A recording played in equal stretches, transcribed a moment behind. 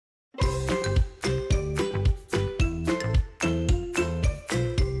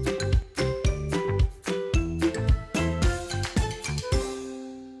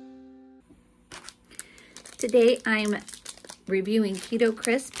Today I'm reviewing Keto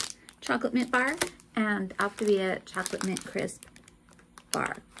Crisp Chocolate Mint Bar and Optavia Chocolate Mint Crisp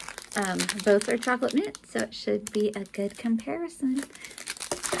Bar. Both are chocolate mint, so it should be a good comparison.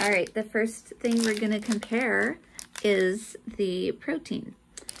 All right, the first thing we're going to compare is the protein.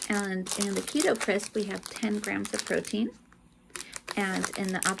 And in the Keto Crisp, we have 10 grams of protein. And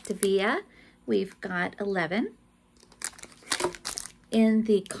in the Optavia, we've got 11. In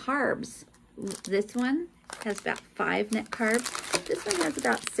the carbs, this one has about 5 net carbs. This one has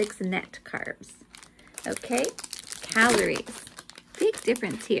about 6 net carbs. Okay, calories. Big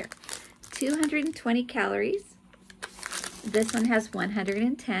difference here. 220 calories. This one has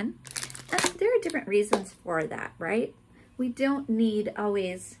 110. There are different reasons for that, right? We don't need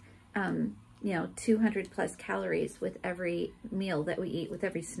always, 200 plus calories with every meal that we eat, with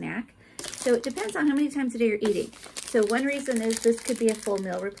every snack. So it depends on how many times a day you're eating. So one reason is this could be a full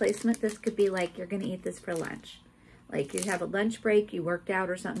meal replacement. This could be like you're going to eat this for lunch. Like you have a lunch break, you worked out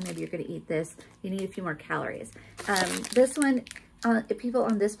or something, maybe you're going to eat this. You need a few more calories. This one, people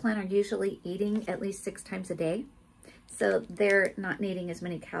on this plan are usually eating at least 6 times a day. So they're not needing as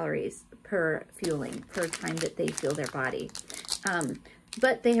many calories per fueling, per time that they fuel their body.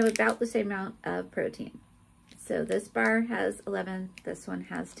 But they have about the same amount of protein. So this bar has 11, this one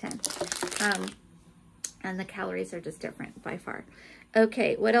has 10. And the calories are just different by far.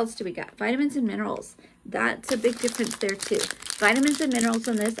 Okay, what else do we got? Vitamins and minerals. That's a big difference there too. Vitamins and minerals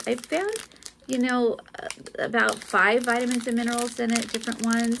on this, I found, about 5 vitamins and minerals in it, different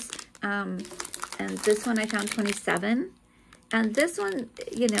ones. And this one I found 27. And this one,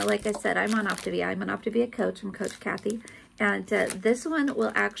 like I said, I'm on Optavia. I'm an Optavia coach. I'm Coach Kathy. And this one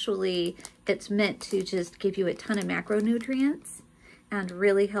will actually, it's meant to just give you a ton of macronutrients and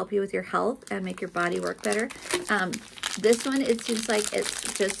really help you with your health and make your body work better. This one, it seems like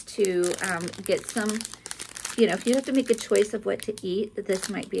it's just to get some, if you have to make a choice of what to eat, this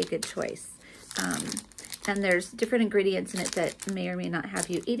might be a good choice. And there's different ingredients in it that may or may not have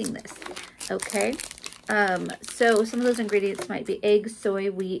you eating this. Okay, so some of those ingredients might be eggs,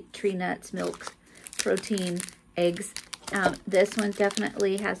 soy, wheat, tree nuts, milk, protein, eggs. This one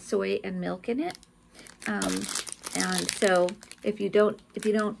definitely has soy and milk in it. And so if you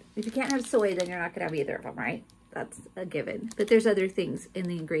can't have soy, then you're not gonna have either of them, right? That's a given. But there's other things in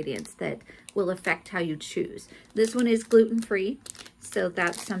the ingredients that will affect how you choose. This one is gluten-free, so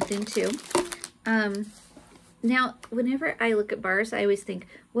that's something too. Now, whenever I look at bars, I always think,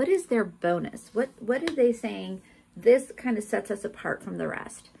 what is their bonus? What are they saying? This kind of sets us apart from the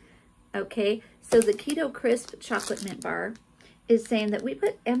rest. Okay, so the Keto Crisp Chocolate Mint Bar is saying that we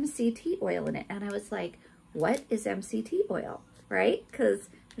put MCT oil in it. And I was like, what is MCT oil, right? Because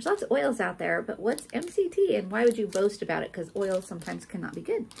there's lots of oils out there, but what's MCT and why would you boast about it? Because oil sometimes cannot be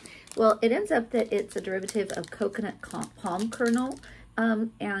good. Well, it ends up that it's a derivative of coconut palm kernel,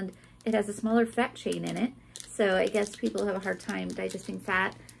 and it has a smaller fat chain in it. So I guess people have a hard time digesting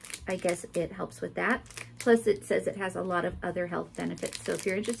fat. I guess it helps with that. Plus it says it has a lot of other health benefits. So if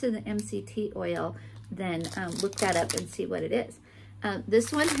you're interested in the MCT oil, then look that up and see what it is.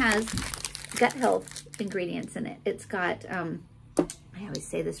 This one has gut health ingredients in it. It's got, I always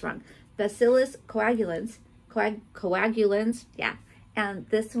say this wrong, Bacillus coagulans, yeah. And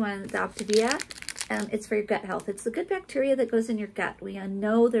this one, the Optavia, it's for your gut health. It's the good bacteria that goes in your gut. We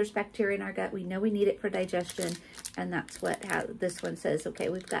know there's bacteria in our gut. We know we need it for digestion. And that's what this one says. Okay,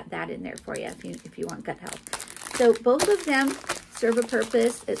 we've got that in there for you if you want gut health. So both of them serve a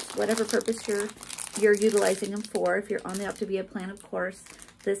purpose. It's whatever purpose you're utilizing them for. If you're on the Optavia plan, of course,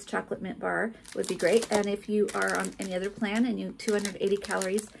 this chocolate mint bar would be great. And if you are on any other plan and you 280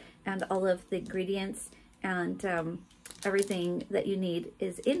 calories and all of the ingredients and everything that you need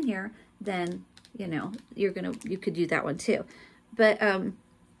is in here, then you could do that one too. But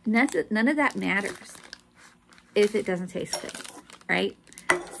none of that matters if it doesn't taste good, right?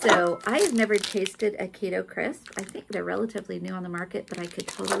 So I have never tasted a Keto Crisp. I think they're relatively new on the market, but I could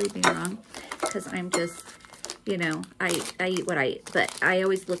totally be wrong because I'm just, I eat what I eat. But I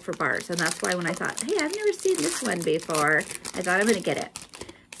always look for bars, and that's why when I thought, hey, I've never seen this one before, I thought I'm gonna get it.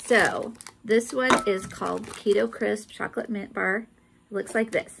 So this one is called Keto Crisp Chocolate Mint Bar. It looks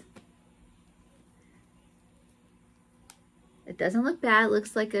like this. It doesn't look bad. It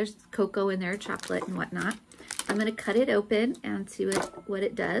looks like there's cocoa in there, chocolate and whatnot. I'm going to cut it open and see what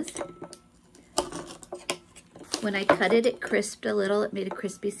it does. When I cut it, it crisped a little. It made a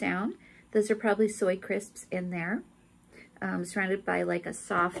crispy sound. Those are probably soy crisps in there. Surrounded by like a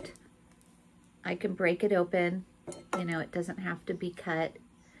soft, I can break it open. It doesn't have to be cut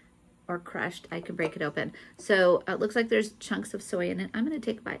or crushed. I can break it open. So it looks like there's chunks of soy in it. I'm going to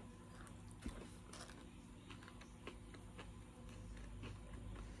take a bite.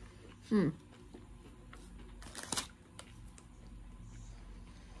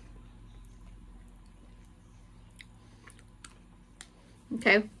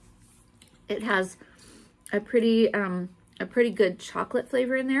 Okay, it has a pretty good chocolate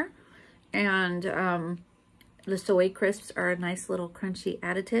flavor in there, and the soy crisps are a nice little crunchy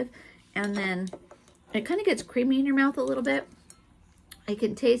additive, and then it kind of gets creamy in your mouth a little bit. I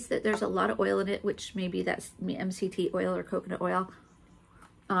can taste that there's a lot of oil in it, which maybe that's MCT oil or coconut oil.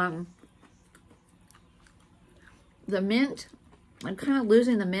 The mint, I'm kind of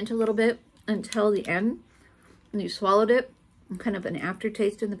losing the mint a little bit until the end. When you swallowed it, and kind of an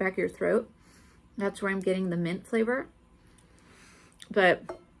aftertaste in the back of your throat. That's where I'm getting the mint flavor. But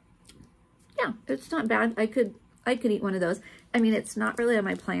yeah, it's not bad. I could eat one of those. I mean, it's not really on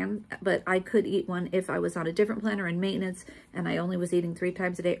my plan, but I could eat one if I was on a different plan or in maintenance and I only was eating 3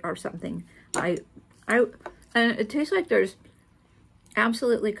 times a day or something. And it tastes like there's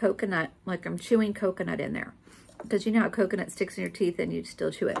absolutely coconut, like I'm chewing coconut in there. Because you know how coconut sticks in your teeth and you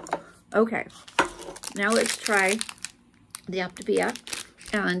still chew it. Okay, now let's try the Optavia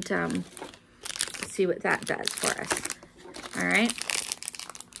and see what that does for us. All right.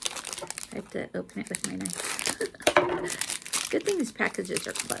 I have to open it with my knife. Good thing these packages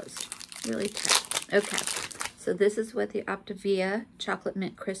are closed. Really tight. Okay. So this is what the Optavia chocolate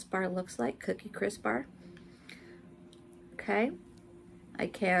mint crisp bar looks like. Cookie crisp bar. Okay. I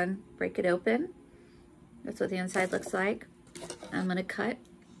can break it open. That's what the inside looks like. I'm going to cut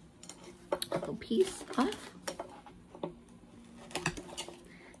a little piece off.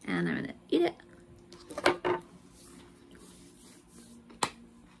 And I'm going to eat it.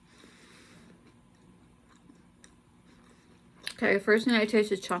 Okay, first thing I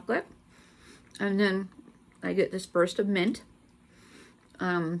taste is chocolate. And then I get this burst of mint.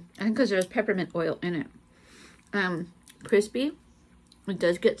 I think because there's peppermint oil in it. Crispy. It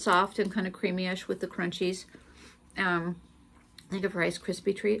does get soft and kind of creamy-ish with the crunchies. Like a Rice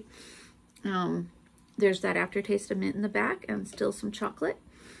Krispie treat. There's that aftertaste of mint in the back and still some chocolate.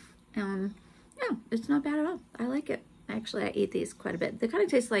 Yeah, it's not bad at all. I like it. Actually, I eat these quite a bit. They kind of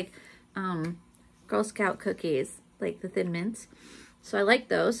taste like Girl Scout cookies, like the Thin Mints. So I like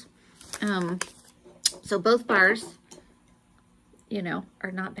those. So both bars, you know,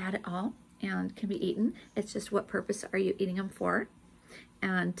 are not bad at all and can be eaten. It's just what purpose are you eating them for?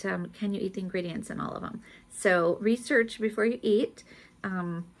 And can you eat the ingredients in all of them? So research before you eat.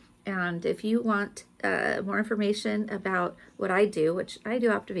 And if you want more information about what I do, which I do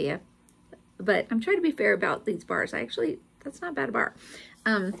Optavia, but I'm trying to be fair about these bars. That's not a bad bar.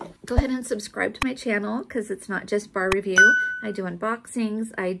 Go ahead and subscribe to my channel because it's not just bar review. I do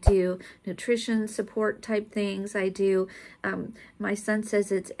unboxings. I do nutrition support type things. I do, my son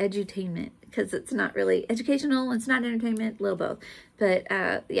says it's edutainment because it's not really educational. It's not entertainment, a little both. But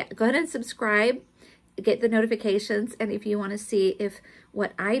yeah, go ahead and subscribe. Get the notifications, and if you want to see if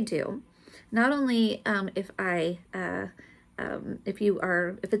what I do, not only if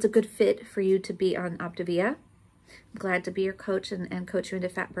it's a good fit for you to be on Optavia, I'm glad to be your coach and coach you into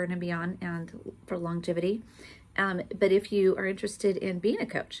fat burn and beyond and for longevity. But if you are interested in being a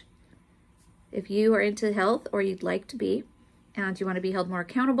coach, if you are into health or you'd like to be, and you want to be held more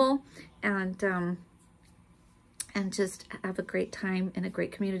accountable and just have a great time in a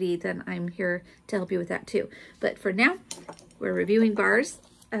great community, then I'm here to help you with that too. But for now, we're reviewing bars.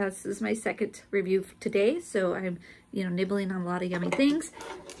 This is my second review today, so I'm, nibbling on a lot of yummy things.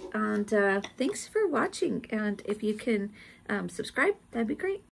 And thanks for watching. And if you can subscribe, that'd be great.